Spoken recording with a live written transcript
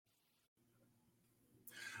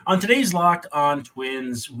On today's Locked On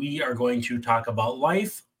Twins, we are going to talk about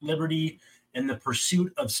life, liberty, and the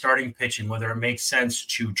pursuit of starting pitching, whether it makes sense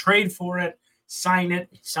to trade for it, sign it,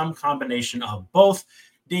 some combination of both.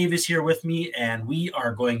 Dave is here with me, and we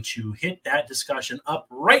are going to hit that discussion up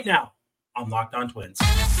right now on Locked On Twins.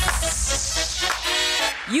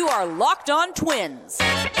 You are Locked On Twins,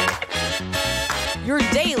 your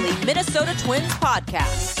daily Minnesota Twins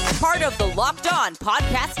podcast. Part of the Locked On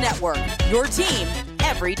Podcast Network, your team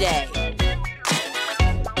every day.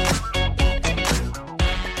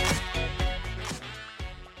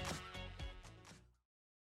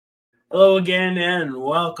 Hello again, and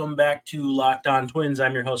welcome back to Locked On Twins.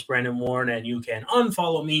 I'm your host, Brandon Warren, and you can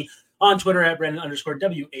unfollow me on Twitter at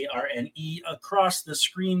Brandon_WARNE. Across the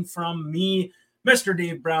screen from me, Mr.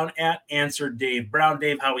 Dave Brown at Answer Dave Brown.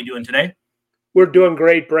 Dave, how are we doing today? We're doing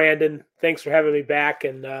great, Brandon. Thanks for having me back,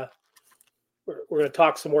 and we're going to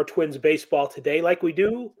talk some more Twins baseball today, like we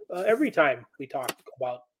do every time we talk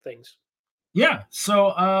about things. Yeah,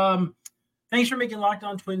 so thanks for making Locked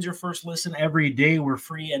On Twins your first listen every day. We're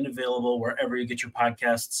free and available wherever you get your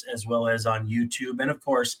podcasts, as well as on YouTube. And, of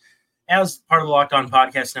course, as part of the Locked On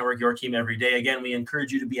Podcast Network, your team every day. Again, we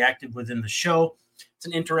encourage you to be active within the show. It's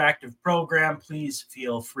an interactive program. Please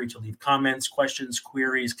feel free to leave comments, questions,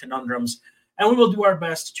 queries, conundrums, and we will do our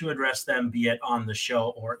best to address them, be it on the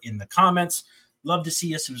show or in the comments. Love to see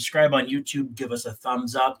you subscribe on YouTube. Give us a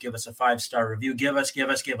thumbs up. Give us a 5-star review. Give us.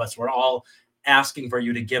 We're all asking for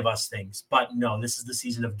you to give us things. But no, this is the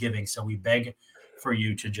season of giving, so we beg for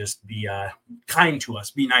you to just be kind to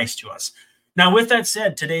us, be nice to us. Now, with that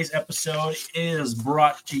said, today's episode is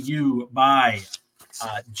brought to you by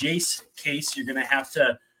Jase Case. You're going to have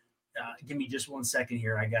to give me just 1 second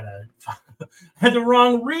here. I had the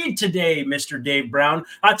wrong read today, Mr. Dave Brown.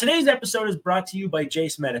 Today's episode is brought to you by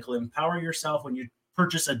Jase Medical. Empower yourself when you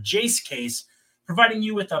purchase a Jase Case, providing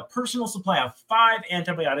you with a personal supply of 5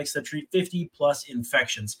 antibiotics that treat 50-plus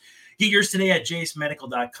infections. Get yours today at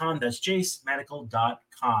jasemedical.com. That's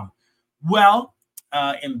jasemedical.com. Well,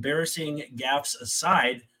 embarrassing gaffes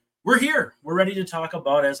aside, we're here. We're ready to talk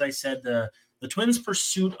about, as I said, the Twins'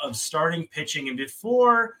 pursuit of starting pitching. And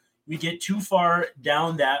before we get too far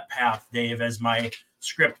down that path, Dave, as my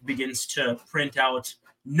script begins to print out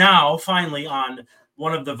now, finally, on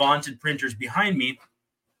one of the vaunted printers behind me,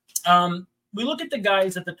 we look at the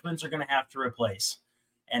guys that the Twins are going to have to replace.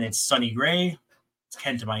 And it's Sonny Gray, it's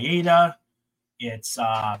Kenta Maeda, it's,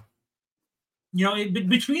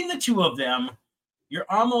 between the two of them, you're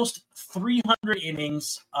almost 300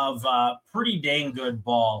 innings of pretty dang good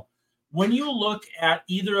ball. When you look at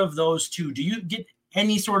either of those two, do you get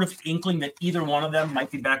any sort of inkling that either one of them might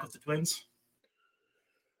be back with the Twins?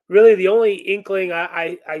 Really, the only inkling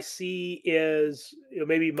I see is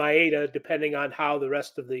maybe Maeda, depending on how the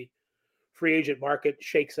rest of the free agent market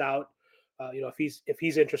shakes out. If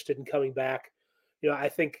he's interested in coming back, I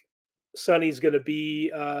think Sonny's going to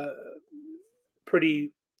be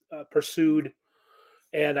pretty pursued,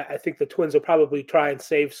 and I think the Twins will probably try and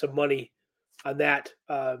save some money on that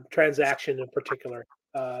transaction in particular.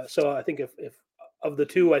 So I think if of the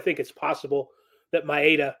two, I think it's possible that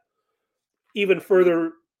Maeda, even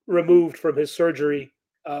further removed from his surgery,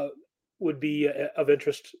 would be of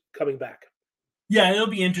interest coming back. Yeah, it'll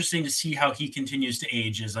be interesting to see how he continues to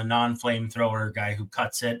age as a non-flamethrower guy who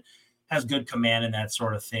cuts it, has good command and that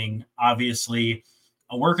sort of thing. Obviously,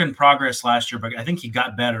 a work in progress last year, but I think he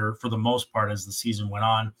got better for the most part as the season went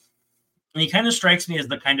on. And he kind of strikes me as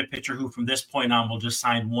the kind of pitcher who from this point on will just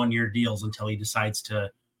sign 1-year deals until he decides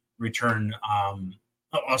to return,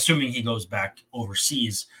 assuming he goes back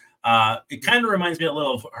overseas. It kind of reminds me a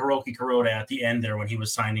little of Hiroki Kuroda at the end there when he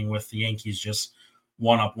was signing with the Yankees, just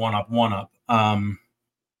one up.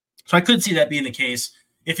 So I could see that being the case.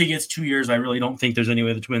 If he gets 2 years, I really don't think there's any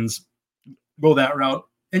way the Twins go that route.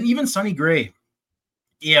 And even Sonny Gray,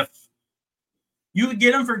 if you could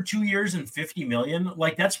get him for 2 years and $50 million,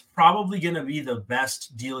 that's probably going to be the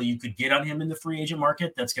best deal you could get on him in the free agent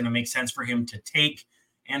market. That's going to make sense for him to take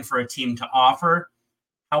and for a team to offer.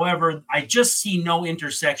 However, I just see no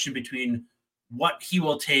intersection between what he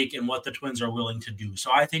will take and what the Twins are willing to do.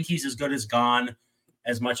 So I think he's as good as gone,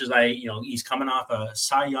 as much as he's coming off a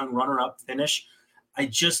Cy Young runner-up finish. I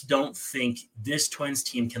just don't think this Twins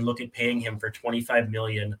team can look at paying him for $25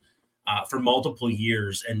 million for multiple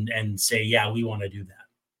years and say, yeah, we want to do that.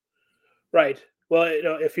 Right. Well,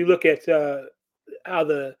 if you look at how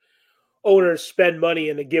the owners spend money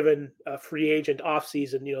in a given free agent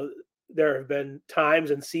offseason, there have been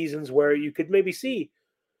times and seasons where you could maybe see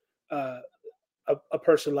a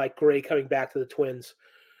person like Gray coming back to the Twins.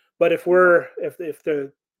 But if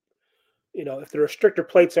the restrictor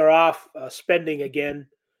plates are off spending again,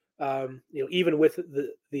 Even with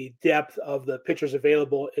the depth of the pitchers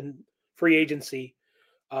available in free agency,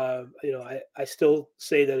 I still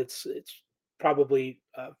say that it's probably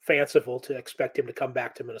fanciful to expect him to come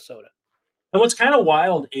back to Minnesota. And what's kind of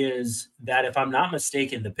wild is that, if I'm not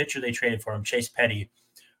mistaken, the pitcher they traded for him, Chase Petty,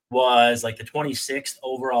 was like the 26th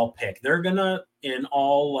overall pick. They're going to, in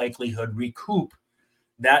all likelihood, recoup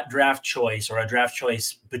that draft choice, or a draft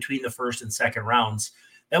choice between the first and second rounds.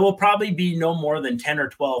 That will probably be no more than 10 or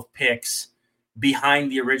 12 picks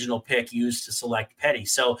behind the original pick used to select Petty.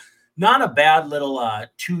 So not a bad little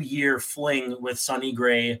 2-year fling with Sonny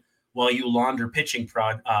Gray while you launder pitching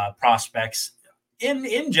prospects.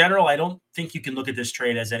 In general, I don't think you can look at this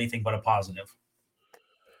trade as anything but a positive.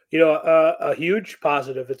 A huge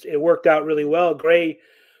positive. It worked out really well. Gray,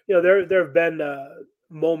 there have been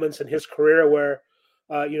moments in his career where,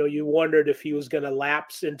 you wondered if he was going to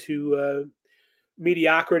lapse into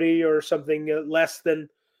mediocrity or something less than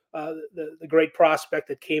the great prospect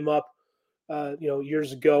that came up,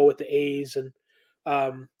 years ago with the A's.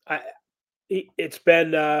 And it's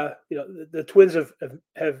been, the Twins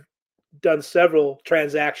have done several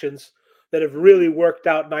transactions that have really worked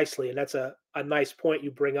out nicely. And that's a nice point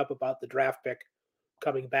you bring up about the draft pick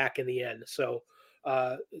coming back in the end. So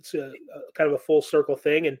it's a kind of a full circle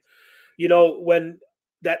thing. And, when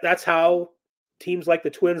that's how teams like the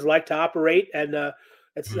Twins like to operate. And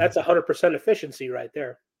that's 100% efficiency right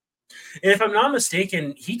there. And if I'm not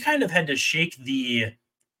mistaken, he kind of had to shake the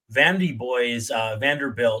Vandy boys,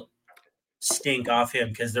 Vanderbilt stink off him,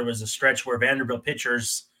 because there was a stretch where Vanderbilt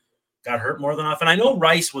pitchers got hurt more than often. I know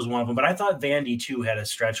Rice was one of them, but I thought Vandy too had a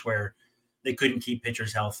stretch where they couldn't keep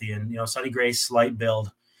pitchers healthy. And, Sonny Gray's slight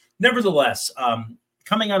build. Nevertheless,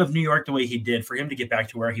 coming out of New York the way he did, for him to get back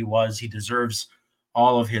to where he was, he deserves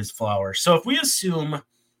all of his flowers. So if we assume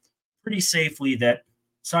pretty safely that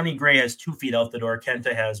Sonny Gray has 2 feet out the door,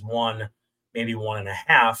 Kenta has 1, maybe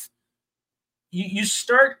 1.5, you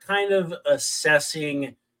start kind of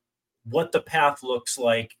assessing what the path looks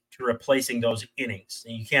like to replacing those innings.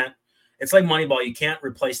 And it's like Moneyball. You can't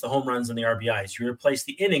replace the home runs and the RBIs. You replace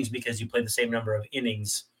the innings because you play the same number of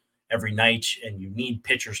innings every night, and you need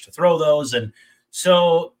pitchers to throw those. And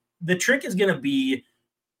so the trick is going to be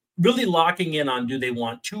really locking in on, do they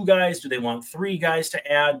want 2 guys? Do they want 3 guys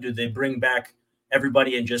to add? Do they bring back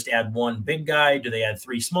everybody and just add 1 big guy? Do they add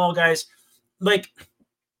 3 small guys?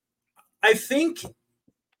 I think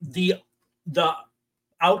the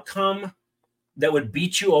outcome that would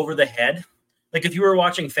beat you over the head, like if you were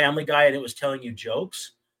watching Family Guy and it was telling you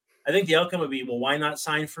jokes, I think the outcome would be, well, why not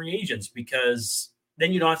sign free agents? Because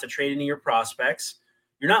then you don't have to trade any of your prospects.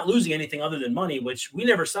 You're not losing anything other than money, which we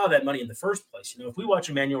never saw that money in the first place. If we watch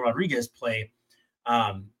Emmanuel Rodriguez play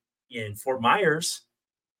in Fort Myers,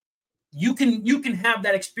 you can have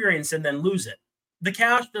that experience and then lose it. The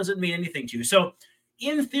cash doesn't mean anything to you. So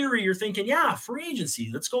in theory, you're thinking, yeah, free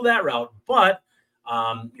agency, let's go that route. But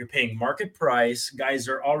you're paying market price. Guys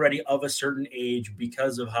are already of a certain age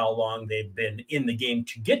because of how long they've been in the game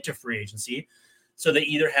to get to free agency. So they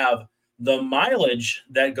either have the mileage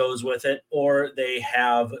that goes with it, or they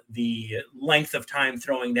have the length of time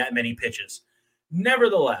throwing that many pitches.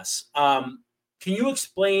 Nevertheless, can you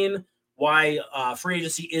explain why free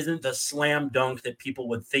agency isn't the slam dunk that people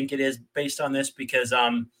would think it is based on this? Because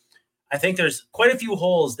I think there's quite a few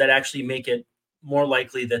holes that actually make it more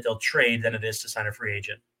likely that they'll trade than it is to sign a free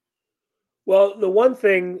agent. Well, the one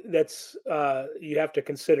thing that's you have to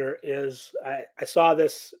consider is I saw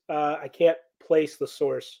this. I can't place the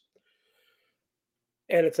source,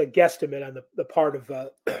 and it's a guesstimate on the part of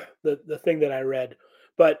the thing that I read.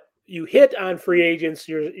 But you hit on free agents,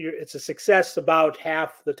 it's a success about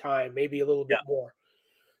half the time, maybe a little bit more.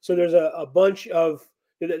 So there's a bunch of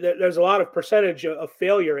there's a lot of percentage of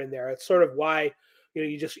failure in there. It's sort of why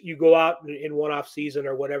you go out in one off season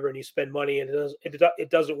or whatever, and you spend money and it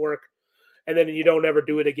doesn't work, and then you don't ever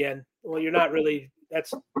do it again. Well, you're not really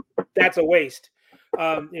that's a waste.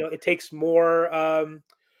 It takes more.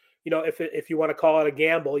 If you want to call it a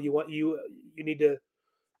gamble, you need to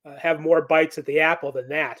have more bites at the apple than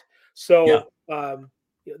that. So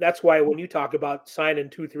that's why when you talk about signing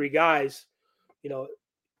 2-3 guys,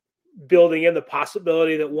 building in the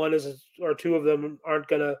possibility that one is or 2 of them aren't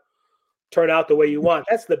going to turn out the way you want.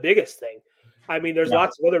 That's the biggest thing. I mean, there's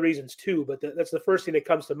lots of other reasons too, but that's the first thing that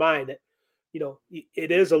comes to mind. That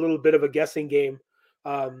it is a little bit of a guessing game,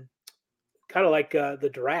 kind of like the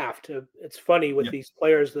draft. It's funny with these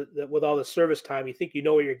players that with all the service time, you think you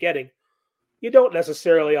know what you're getting. You don't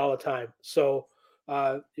necessarily all the time. So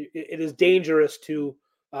it is dangerous to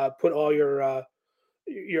put all your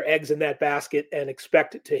eggs in that basket and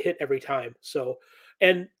expect it to hit every time. So,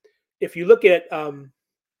 and if you look at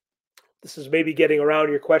this is maybe getting around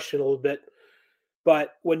your question a little bit,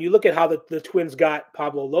 but when you look at how the Twins got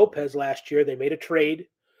Pablo Lopez last year, they made a trade.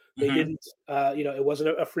 They didn't, it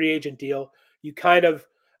wasn't a free agent deal. You kind of,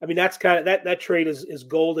 I mean, that's kind of that trade is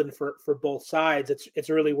golden for both sides. It's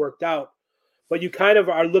really worked out, but you kind of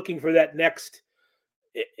are looking for that next.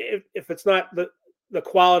 If it's not the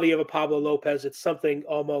quality of a Pablo Lopez, it's something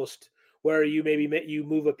almost where you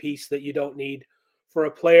move a piece that you don't need for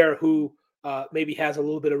a player who maybe has a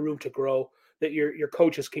little bit of room to grow that your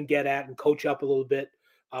coaches can get at and coach up a little bit.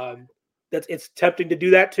 It's tempting to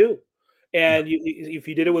do that too. And if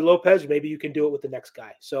you did it with Lopez, maybe you can do it with the next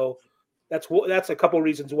guy. So that's a couple of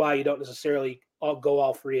reasons why you don't necessarily go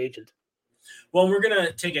all free agent. Well, we're going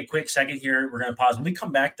to take a quick second here. We're going to pause. When we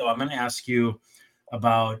come back, though, I'm going to ask you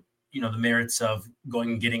about, the merits of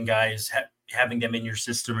going and getting guys, having them in your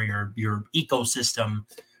system or your ecosystem,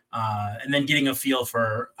 and then getting a feel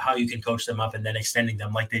for how you can coach them up and then extending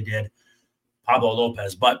them like they did Pablo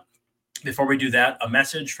Lopez. But before we do that, a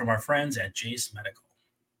message from our friends at Jase Medical.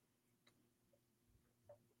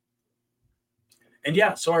 And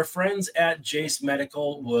so our friends at Jase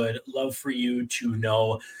Medical would love for you to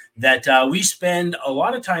know that we spend a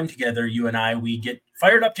lot of time together, you and I. We get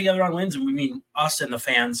fired up together on wins, and we mean us and the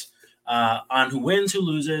fans, on who wins, who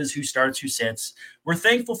loses, who starts, who sits. We're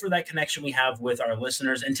thankful for that connection we have with our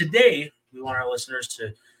listeners. And today, we want our listeners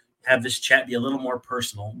to have this chat be a little more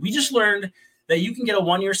personal. We just learned that you can get a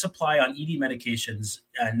 1-year supply on ED medications,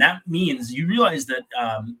 and that means you realize that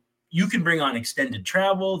you can bring on extended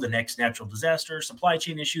travel, the next natural disaster, supply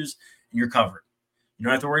chain issues, and you're covered. You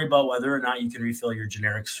don't have to worry about whether or not you can refill your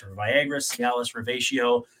generics for Viagra, Cialis,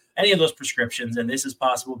 Revatio, any of those prescriptions. And this is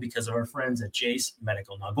possible because of our friends at Jase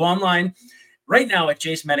Medical. Now go online right now at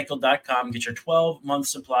jasemedical.com. Get your 12-month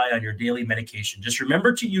supply on your daily medication. Just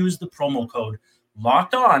remember to use the promo code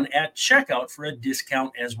Locked On at checkout for a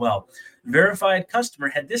discount as well. Verified customer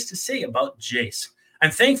had this to say about Jase. I'm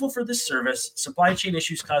thankful for this service. Supply chain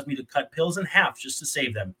issues caused me to cut pills in half just to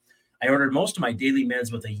save them. I ordered most of my daily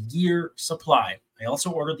meds with a year supply. I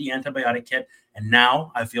also ordered the antibiotic kit, and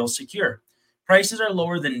now I feel secure. Prices are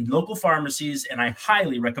lower than local pharmacies, and I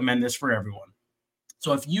highly recommend this for everyone.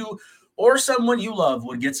 So if you or someone you love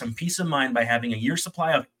would get some peace of mind by having a year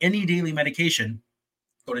supply of any daily medication,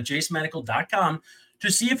 go to jasemedical.com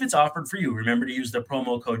to see if it's offered for you. Remember to use the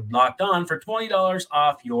promo code Locked On for $20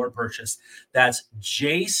 off your purchase. That's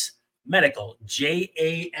Jase Medical,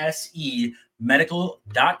 JASE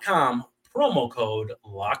medical.com, promo code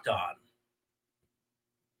Locked On.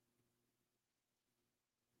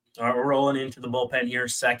 All right, we're rolling into the bullpen here,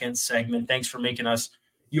 second segment. Thanks for making us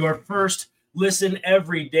your first listen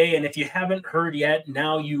every day. And if you haven't heard yet,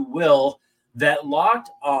 now you will. That Locked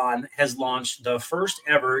On has launched the first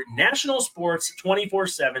ever national sports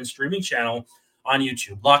 24/7 streaming channel on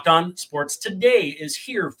YouTube. Locked On Sports Today is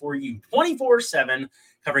here for you 24/7,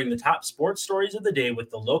 covering the top sports stories of the day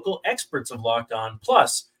with the local experts of Locked On,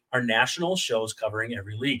 plus our national shows covering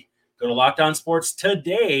every league. Go to Locked On Sports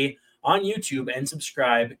Today on YouTube and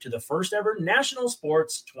subscribe to the first ever national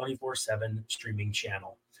sports 24/7 streaming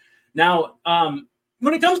channel. Now,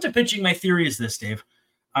 when it comes to pitching, my theory is this, Dave.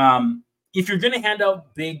 If you're going to hand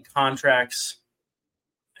out big contracts,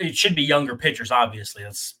 it should be younger pitchers, obviously.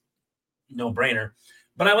 That's no brainer.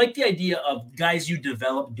 But I like the idea of guys you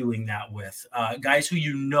develop doing that with, guys who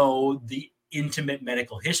you know the intimate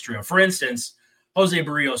medical history of. For instance, Jose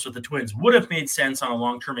Barrios with the Twins would have made sense on a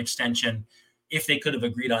long-term extension if they could have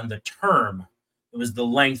agreed on the term. It was the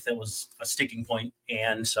length that was a sticking point,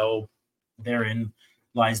 and so therein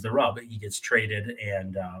lies the rub. He gets traded,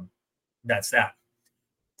 and that's that.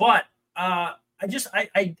 But I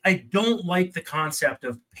don't like the concept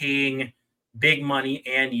of paying big money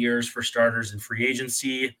and years for starters in free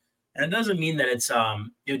agency. And it doesn't mean that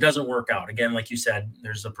it doesn't work out. Again, like you said,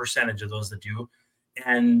 there's a percentage of those that do.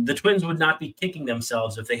 And the Twins would not be kicking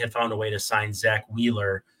themselves if they had found a way to sign Zach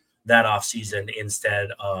Wheeler that offseason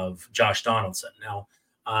instead of Josh Donaldson. Now,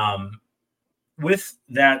 with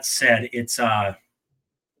that said, it's I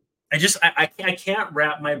can't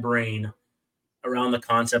wrap my brain around the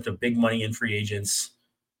concept of big money in free agents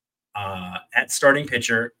at starting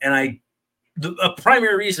pitcher. And a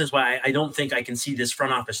primary reason is why I don't think I can see this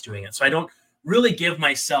front office doing it. So I don't really give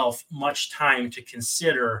myself much time to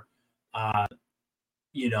consider,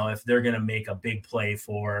 if they're going to make a big play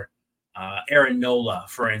for Aaron Nola,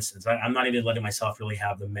 for instance. I'm not even letting myself really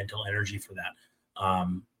have the mental energy for that.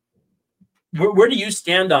 Where do you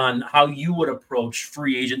stand on how you would approach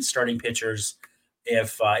free agent starting pitchers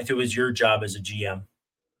if it was your job as a GM?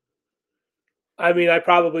 I mean, I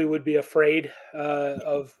probably would be afraid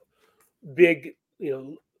of big,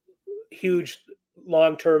 huge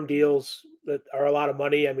long-term deals that are a lot of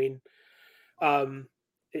money. I mean,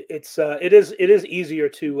 it is easier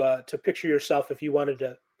to picture yourself if you wanted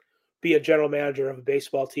to be a general manager of a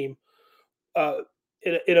baseball team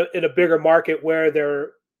in a bigger market where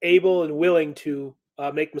they're able and willing to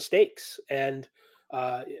make mistakes, and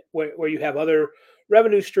where you have other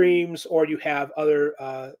revenue streams, or you have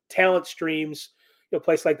other talent streams. A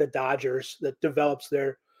place like the Dodgers that develops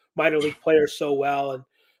their minor league players so well, and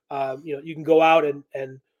you can go out and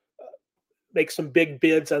make some big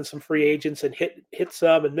bids on some free agents and hit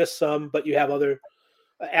some and miss some, but you have other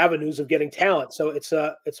avenues of getting talent. So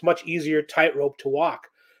it's much easier tightrope to walk.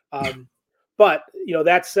 But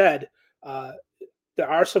that said, there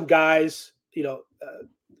are some guys.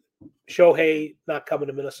 Shohei not coming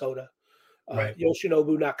to Minnesota. Right.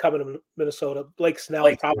 Yoshinobu not coming to Minnesota. Blake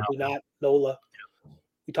Snell probably not. Nola.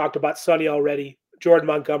 We talked about Sonny already. Jordan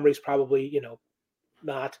Montgomery's probably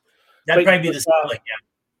not. That'd probably be the yeah.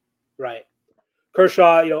 Right.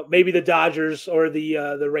 Kershaw, maybe the Dodgers or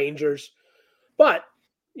the Rangers. But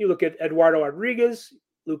you look at Eduardo Rodriguez,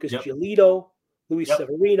 Lucas Giolito, Luis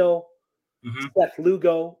Severino, Seth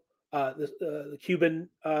Lugo, the Cuban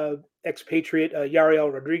expatriate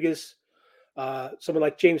Yariel Rodriguez, someone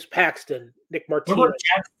like James Paxton, Nick Martinez. What about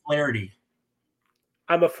Jack Flaherty?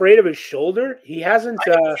 I'm afraid of his shoulder. He hasn't.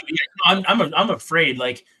 I'm afraid.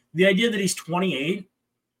 Like the idea that he's 28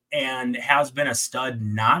 and has been a stud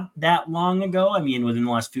not that long ago. I mean, within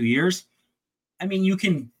the last few years. I mean, you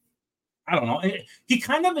can. I don't know. He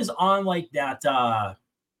kind of is on like that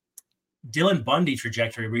Dylan Bundy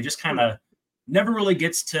trajectory where he just kind of never really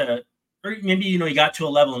gets to, or maybe he got to a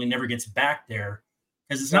level and he never gets back there,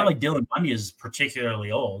 because it's not like Dylan Bundy is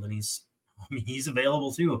particularly old, and he's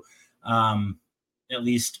available too. At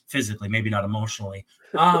least physically, maybe not emotionally.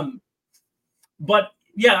 But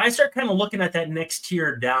yeah, I start kind of looking at that next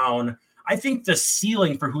tier down. I think the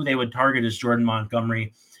ceiling for who they would target is Jordan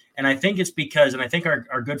Montgomery. And I think it's because, and I think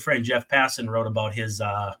our good friend Jeff Passan wrote about his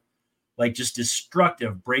just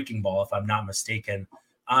destructive breaking ball, if I'm not mistaken.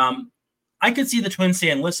 I could see the Twins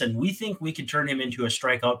saying, listen, we think we could turn him into a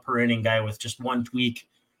strikeout per inning guy with just one tweak.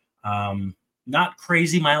 Not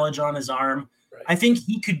crazy mileage on his arm. Right. I think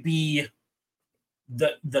he could be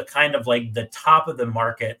the kind of like the top of the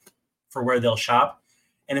market for where they'll shop.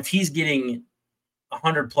 And if he's getting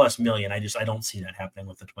 $100+ million, I don't see that happening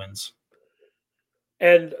with the Twins.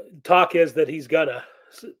 And talk is that he's gonna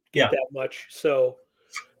get that much. So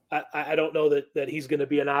I don't know that he's going to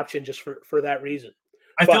be an option just for that reason.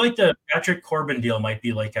 I feel like the Patrick Corbin deal might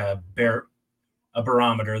be like a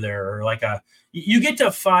barometer there, or like you get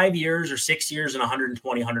to 5 years or 6 years and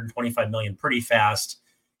 120, 125 million pretty fast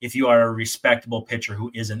if you are a respectable pitcher who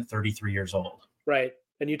isn't 33 years old. Right.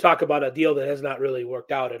 And you talk about a deal that has not really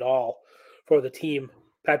worked out at all for the team.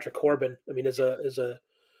 Patrick Corbin, I mean, is a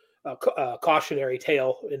cautionary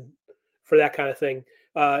tale for that kind of thing.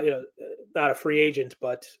 Not a free agent,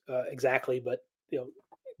 but exactly. But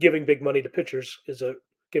giving big money to pitchers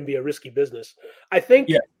can be a risky business. I think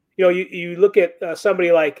you look at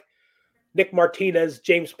somebody like Nick Martinez,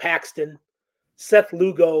 James Paxton, Seth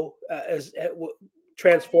Lugo as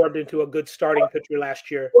transformed into a good starting pitcher last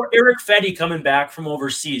year. Or Eric Fetty coming back from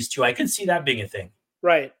overseas too. I could see that being a thing.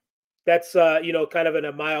 Right. That's kind of in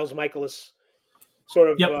a Miles Michaelis sort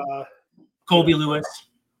of Colby Lewis.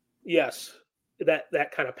 Yes,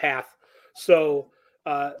 that kind of path. So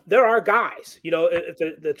there are guys. If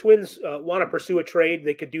the Twins want to pursue a trade,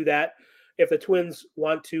 they could do that. If the Twins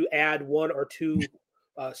want to add one or two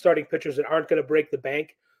starting pitchers that aren't going to break the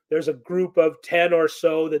bank, there's a group of 10 or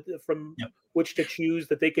so that from which to choose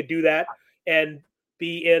that they could do that and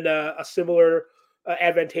be in a similar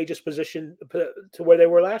advantageous position to where they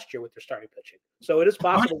were last year with their starting pitching. So it is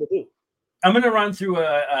possible to do. I'm going to run through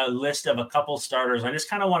a list of a couple starters. I just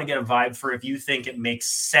kind of want to get a vibe for if you think it makes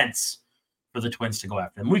sense for the Twins to go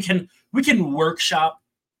after them. We can workshop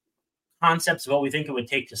concepts of what we think it would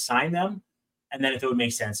take to sign them, and then if it would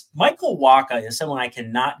make sense. Michael Wacha is someone I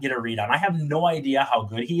cannot get a read on. I have no idea how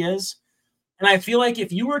good he is. And I feel like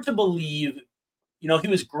if you were to believe, he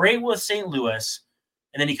was great with St. Louis,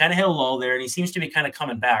 and then he kind of hit a lull there, and he seems to be kind of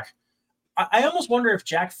coming back. I almost wonder if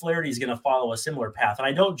Jack Flaherty is going to follow a similar path. And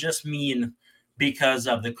I don't just mean because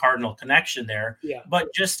of the Cardinal connection there,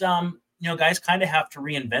 but just, guys kind of have to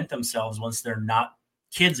reinvent themselves once they're not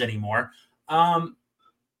kids anymore.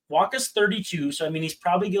 Wacha's 32, so, I mean, he's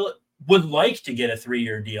probably would like to get a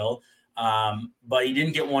 3-year deal, but he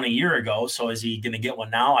didn't get one a year ago. So is he going to get one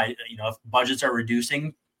now? If budgets are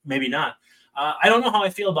reducing, maybe not. I don't know how I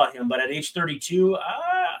feel about him, but at age 32,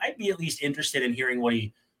 I'd be at least interested in hearing what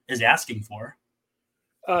he is asking for.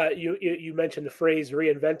 You mentioned the phrase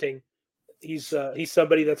reinventing. he's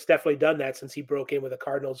somebody that's definitely done that since he broke in with the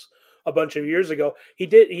Cardinals a bunch of years ago.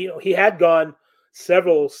 He had gone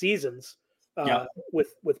several seasons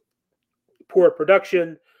with poor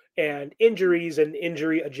production and injuries and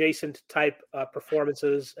injury adjacent type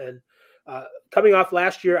performances. And coming off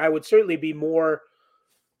last year, I would certainly be more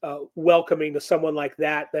welcoming to someone like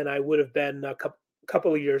that than I would have been a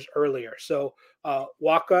couple of years earlier. So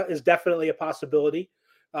Wacha is definitely a possibility.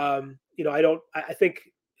 I think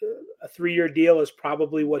a 3-year deal is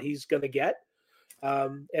probably what he's going to get.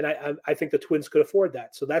 And I think the Twins could afford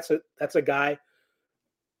that. So that's a guy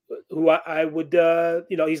who I would,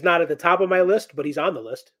 he's not at the top of my list, but he's on the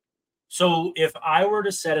list. So if I were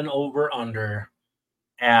to set an over under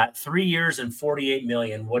at 3 years and $48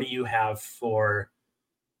 million, what do you have for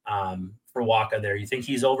Wacha there? You think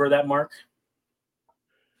he's over that mark?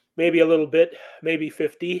 Maybe a little bit, maybe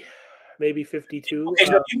 50, maybe 52. Okay,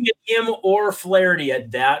 so if you can get him or Flaherty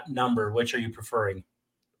at that number, which are you preferring?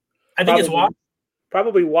 I think it's Wacha.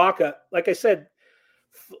 Probably Wacha. Like I said,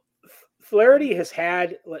 Flaherty has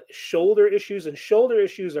had shoulder issues, and shoulder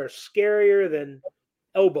issues are scarier than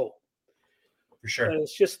elbow. For sure. And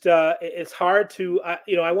it's just it's hard to I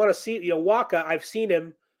want to see Wacha. I've seen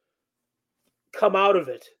him come out of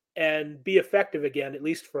it and be effective again, at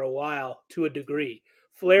least for a while, to a degree.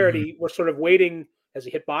 Flaherty, we're sort of waiting. Has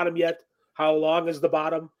he hit bottom yet? How long is the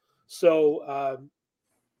bottom? So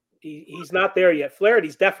he's not there yet.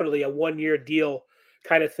 Flaherty's definitely a 1-year deal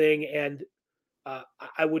kind of thing, and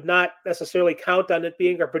I would not necessarily count on it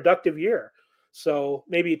being a productive year. So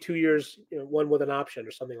maybe 2 years, one with an option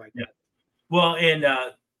or something like that. Well, and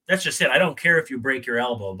that's just it. I don't care if you break your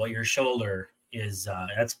elbow, but your shoulder is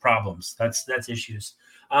that's problems. That's issues.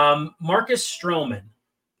 Marcus Stroman.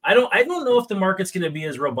 I don't know if the market's going to be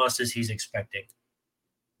as robust as he's expecting.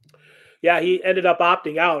 Yeah, he ended up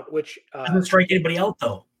opting out, which doesn't strike anybody out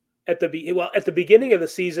though. At the beginning of the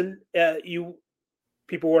season,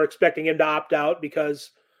 people were expecting him to opt out because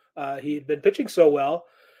he had been pitching so well,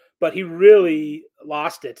 but he really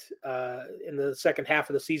lost it in the second half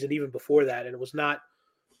of the season, even before that, and it was not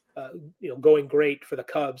going great for the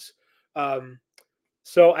Cubs.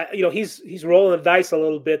 So he's rolling the dice a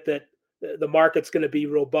little bit that the market's going to be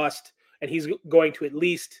robust, and he's going to at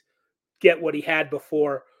least get what he had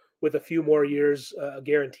before with a few more years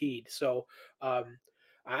guaranteed. So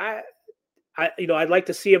I'd like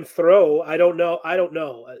to see him throw. I don't know.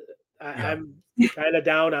 I'm kind of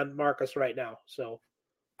down on Marcus right now. So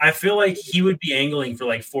I feel like he would be angling for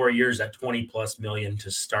like 4 years at $20+ million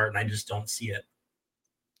to start, and I just don't see it.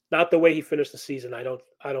 Not the way he finished the season. I don't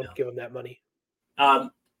give him that money.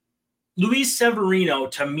 Luis Severino,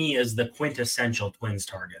 to me, is the quintessential Twins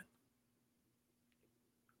target.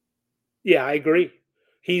 Yeah, I agree.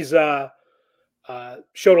 He's showed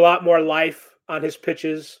a lot more life on his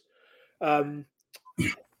pitches. You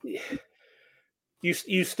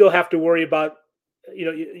still have to worry about,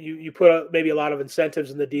 you put maybe a lot of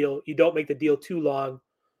incentives in the deal. You don't make the deal too long.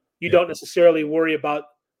 You don't necessarily worry about,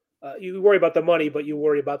 you worry about the money, but you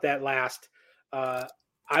worry about that last.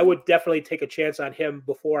 I would definitely take a chance on him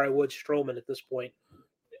before I would Stroman at this point,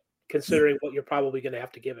 considering what you're probably going to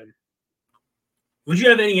have to give him. Would you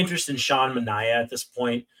have any interest in Sean Manaea at this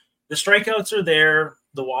point? The strikeouts are there.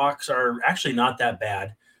 The walks are actually not that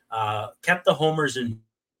bad. Kept the homers in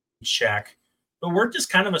check. But we're just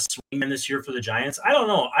kind of a swingman this year for the Giants. I don't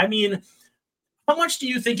know. I mean, how much do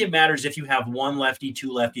you think it matters if you have 1 lefty, 2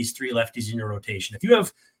 lefties, 3 lefties in your rotation? If you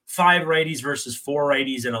have 5 righties versus 4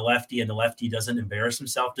 righties and a lefty, and the lefty doesn't embarrass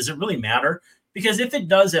himself, does it really matter? Because if it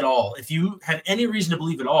does at all, if you have any reason to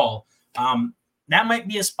believe at all, that might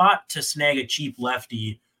be a spot to snag a cheap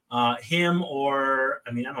lefty. Him or,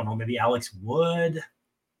 I don't know, maybe Alex Wood.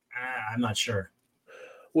 I'm not sure.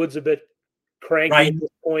 Wood's a bit cranky at this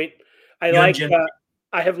point. I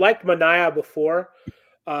have liked Manaea before.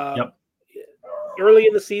 Early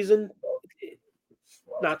in the season,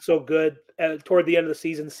 not so good. Toward the end of the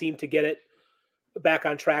season, seemed to get it back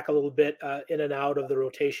on track a little bit, in and out of the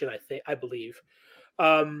rotation. I believe.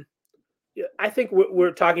 I think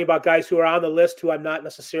we're talking about guys who are on the list who I'm not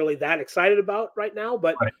necessarily that excited about right now,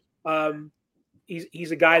 but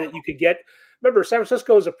he's a guy that you could get. Remember, San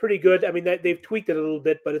Francisco is a pretty good. They've tweaked it a little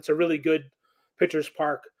bit, but it's a really good pitcher's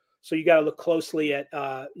park. So you got to look closely at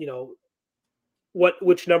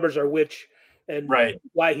which numbers are which, and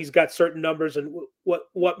why he's got certain numbers, and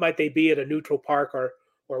what might they be at a neutral park or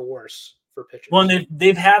worse for pitchers. Well, and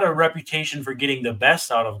they've had a reputation for getting the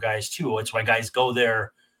best out of guys too. It's why guys go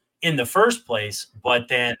there in the first place. But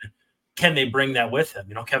then, can they bring that with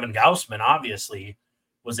them? Kevin Gausman obviously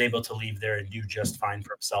was able to leave there and do just fine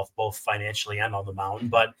for himself, both financially and on the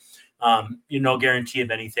mound. But no guarantee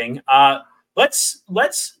of anything.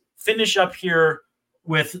 let's finish up here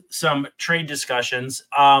with some trade discussions.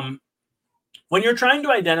 When you're trying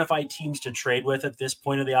to identify teams to trade with at this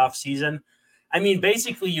point of the offseason, I mean,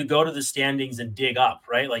 basically you go to the standings and dig up,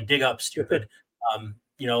 right? Like dig up, stupid.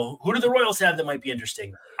 Who do the Royals have that might be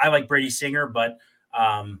interesting? I like Brady Singer, but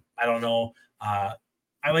I don't know.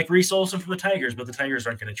 I like Reese Olson from the Tigers, but the Tigers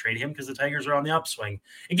aren't going to trade him because the Tigers are on the upswing.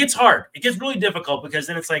 It gets hard. It gets really difficult because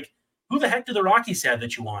then it's like, who the heck do the Rockies have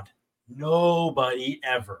that you want? Nobody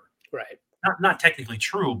ever. Right. Not technically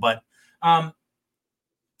true, but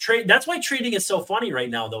trade. That's why trading is so funny right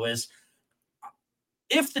now, though, is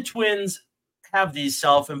if the Twins have these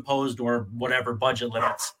self-imposed or whatever budget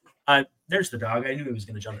limits. There's the dog. I knew he was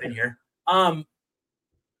going to jump in here.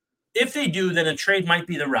 If they do, then a trade might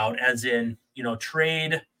be the route, as in,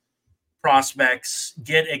 trade prospects,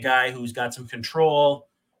 get a guy who's got some control,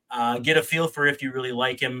 get a feel for if you really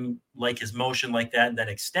like him, like his motion like that, and then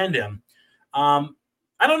extend him.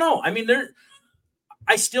 I don't know. I mean,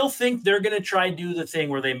 I still think they're going to try to do the thing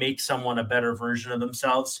where they make someone a better version of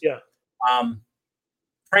themselves. Yeah.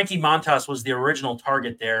 Frankie Montas was the original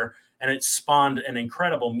target there, and it spawned an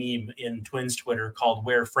incredible meme in Twins Twitter called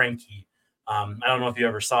 "Where Frankie." I don't know if you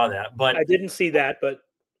ever saw that, but I didn't see that. But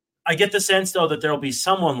I get the sense though that there will be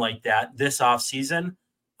someone like that this offseason.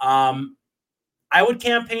 I would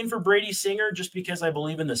campaign for Brady Singer just because I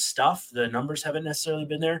believe in the stuff. The numbers haven't necessarily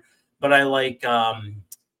been there, but I like.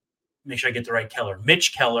 Make sure I get the right Keller.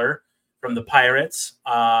 Mitch Keller from the Pirates.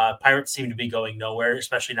 Pirates seem to be going nowhere,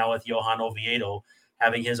 especially now with Johan Oviedo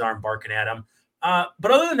having his arm barking at him.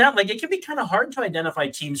 But other than that, it can be kind of hard to identify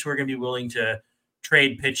teams who are going to be willing to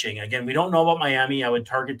trade pitching. Again, we don't know about Miami. I would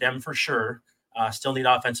target them for sure. Still need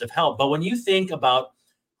offensive help. But when you think about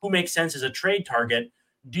who makes sense as a trade target,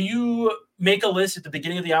 do you make a list at the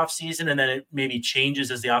beginning of the offseason and then it maybe changes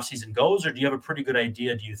as the offseason goes? Or do you have a pretty good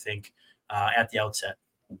idea, do you think, at the outset?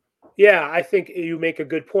 Yeah, I think you make a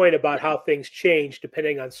good point about how things change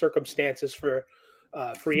depending on circumstances for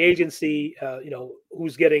free agency,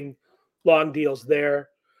 who's getting long deals there,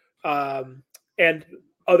 and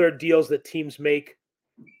other deals that teams make.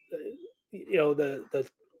 The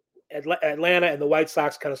Atlanta and the White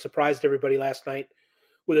Sox kind of surprised everybody last night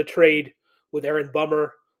with a trade with Aaron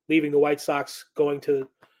Bummer leaving the White Sox, going to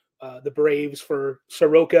the Braves for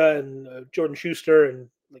Soroka and Jordan Schuster and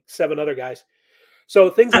like 7 other guys. So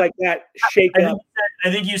things like that shake up.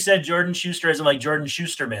 I think you said Jordan Schuster isn't like Jordan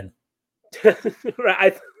Schusterman.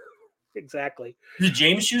 Right. Exactly. Is it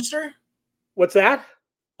James Schuster? What's that?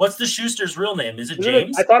 What's the Schuster's real name? Is it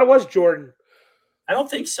James? I thought it was Jordan. I don't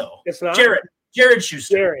think so. It's not? Jared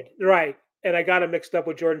Schuster. Jared, right. And I got him mixed up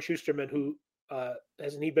with Jordan Schusterman, who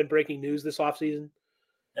hasn't he been breaking news this offseason?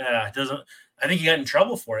 It doesn't. I think he got in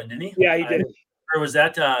trouble for it, didn't he? Yeah, he did. Or was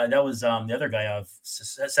that that was the other guy of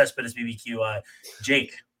Cespedes BBQ,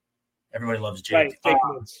 Jake. Everybody loves Jake. Right,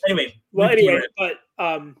 Jake but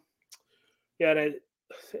and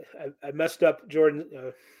I messed up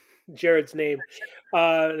Jared's name.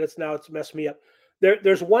 It's messed me up.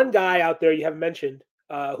 There's one guy out there you haven't mentioned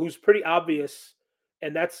who's pretty obvious,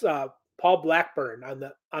 and that's Paul Blackburn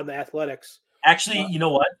on the Athletics. Actually, you know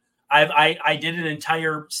what? I did an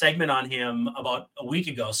entire segment on him about a week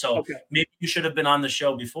ago. So Maybe you should have been on the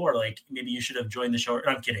show before. Like maybe you should have joined the show.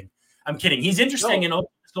 I'm kidding. He's interesting and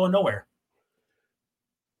it's going nowhere.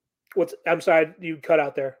 I'm sorry, you cut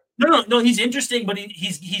out there. No. He's interesting, but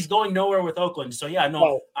he's going nowhere with Oakland. So yeah,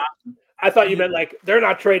 no. I thought you meant like they're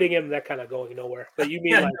not trading him, that kind of going nowhere. But you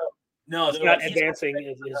mean no, he's not advancing in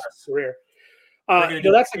his career.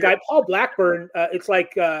 That's the guy, Paul Blackburn. It's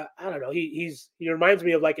like I don't know. He reminds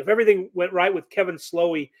me of like if everything went right with Kevin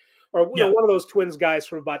Slowey, or one of those Twins guys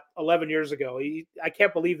from about 11 years ago. I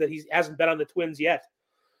can't believe that he hasn't been on the Twins yet.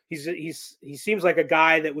 He seems like a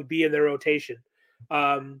guy that would be in their rotation.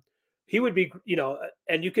 He would be,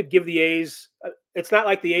 and you could give the A's. It's not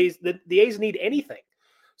like the A's. The A's need anything.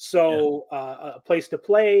 So a place to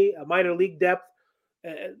play, a minor league depth.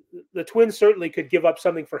 The Twins certainly could give up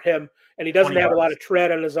something for him, and he doesn't have a lot of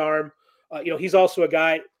tread on his arm. He's also a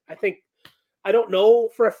guy. I don't know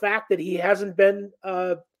for a fact that he hasn't been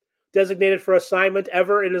designated for assignment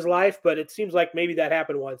ever in his life, but it seems like maybe that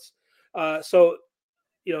happened once. So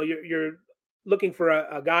you're looking for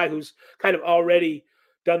a guy who's kind of already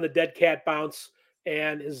done the dead cat bounce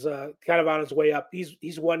and is kind of on his way up.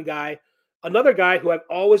 He's one guy. Another guy who I've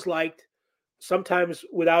always liked, sometimes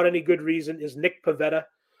without any good reason, is Nick Pivetta.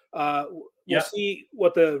 We'll see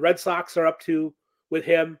what the Red Sox are up to with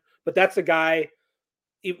him, but that's a guy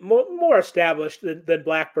more established than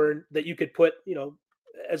Blackburn that you could put,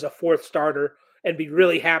 as a fourth starter and be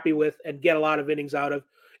really happy with and get a lot of innings out of.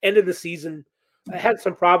 End of the season, had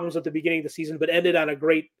some problems at the beginning of the season, but ended on a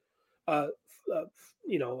great, a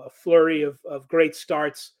flurry of great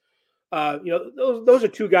starts. Those are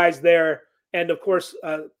two guys there. And of course,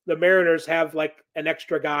 the Mariners have like an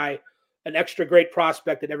extra guy, an extra great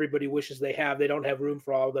prospect that everybody wishes they have. They don't have room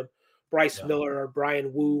for all of them. Bryce Miller or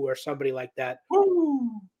Brian Wu or somebody like that.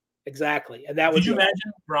 Woo! Exactly. And that Could you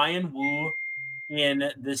imagine Brian Wu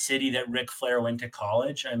in the city that Ric Flair went to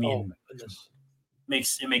college? I mean,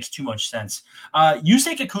 it makes too much sense.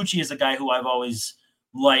 Yusei Kikuchi is a guy who I've always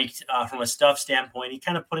liked from a stuff standpoint. He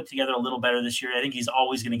kind of put it together a little better this year. I think he's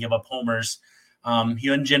always going to give up homers.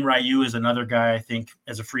 Hyunjin Ryu is another guy, I think,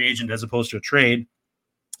 as a free agent as opposed to a trade.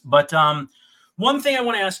 But one thing I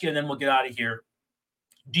want to ask you, and then we'll get out of here.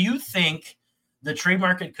 Do you think the trade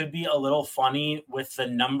market could be a little funny with the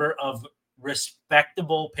number of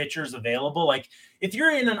respectable pitchers available? Like if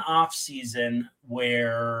you're in an off season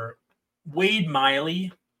where Wade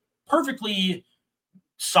Miley, perfectly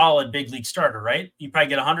solid big league starter, right? You probably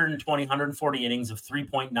get 120, 140 innings of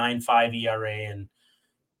 3.95 ERA and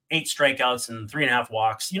 8 strikeouts and 3.5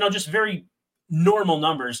 walks, just very normal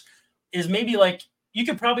numbers, is maybe like you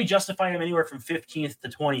could probably justify him anywhere from 15th to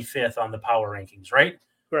 25th on the power rankings, right?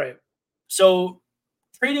 Right. So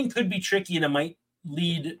trading could be tricky and it might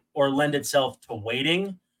lead or lend itself to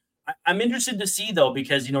waiting. I'm interested to see though,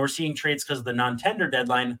 because, we're seeing trades because of the non-tender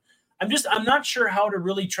deadline. I'm not sure how to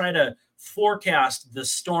really try to forecast the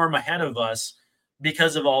storm ahead of us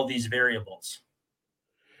because of all these variables.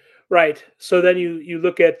 Right. So then you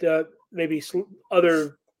look at maybe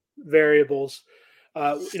other variables.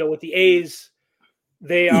 With the A's,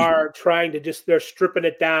 they are trying to they're stripping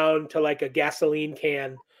it down to like a gasoline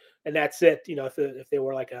can, and that's it. If they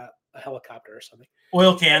were like a helicopter or something.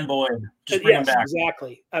 Oil can Boyd. Just bring him back.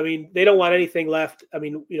 Exactly. I mean, they don't want anything left. I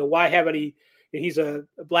mean, why have any? He's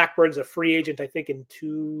Blackburn's a free agent, I think, in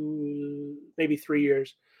 2, maybe 3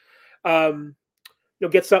 years.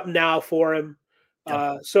 Get something now for him.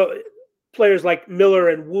 So players like Miller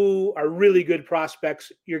and Wu are really good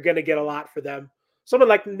prospects. You're going to get a lot for them. Someone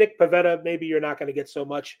like Nick Pivetta, maybe you're not going to get so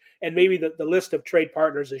much. And maybe the list of trade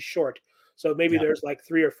partners is short. So maybe there's like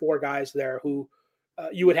 3 or 4 guys there who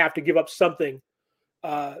you would have to give up something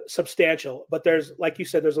substantial. But there's, like you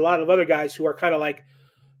said, there's a lot of other guys who are kind of like,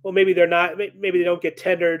 well, maybe they're not, maybe they don't get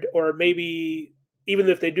tendered, or maybe even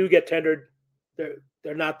if they do get tendered,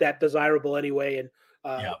 they're not that desirable anyway. And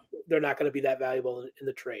they're not going to be that valuable in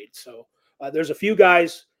the trade. So there's a few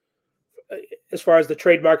guys as far as the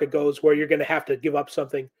trade market goes where you're going to have to give up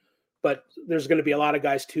something, but there's going to be a lot of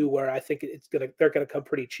guys too where I think they're going to come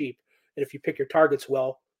pretty cheap. And if you pick your targets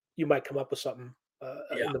well, you might come up with something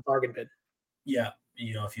in the bargain bin. Yeah.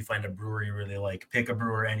 If you find a brewer you really like, pick a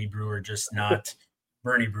brewer, any brewer, just not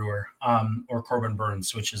Bernie Brewer or Corbin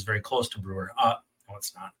Burns, which is very close to Brewer. No,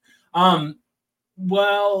 it's not.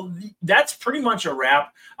 Well, that's pretty much a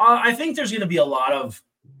wrap. I think there's going to be a lot of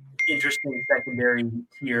interesting secondary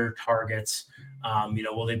tier targets.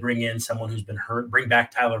 Will they bring in someone who's been hurt, bring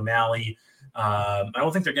back Tyler Mahle? I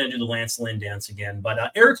don't think they're going to do the Lance Lynn dance again,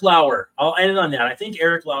 but Eric Lauer, I'll end on that. I think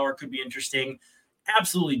Eric Lauer could be interesting.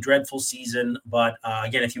 Absolutely dreadful season. But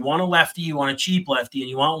again, if you want a lefty, you want a cheap lefty, and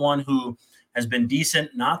you want one who has been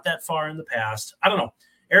decent, not that far in the past. I don't know.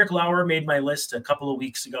 Eric Lauer made my list a couple of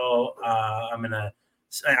weeks ago. I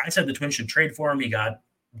said the Twins should trade for him. He got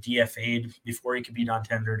DFA'd before he could be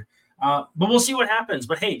non-tendered. But we'll see what happens.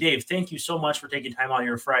 But hey, Dave, thank you so much for taking time out of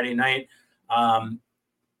your Friday night.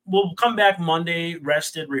 We'll come back Monday,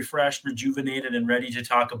 rested, refreshed, rejuvenated, and ready to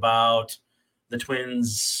talk about the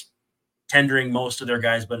Twins tendering most of their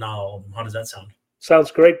guys, but not all of them. How does that sound?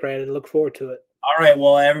 Sounds great, Brandon. Look forward to it. All right.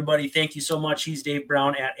 Well, everybody, thank you so much. He's Dave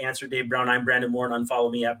Brown at Answer Dave Brown. I'm Brandon Warren. Unfollow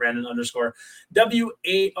me at Brandon_WARNE.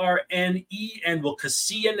 And we'll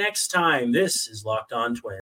see you next time. This is Locked On Twins.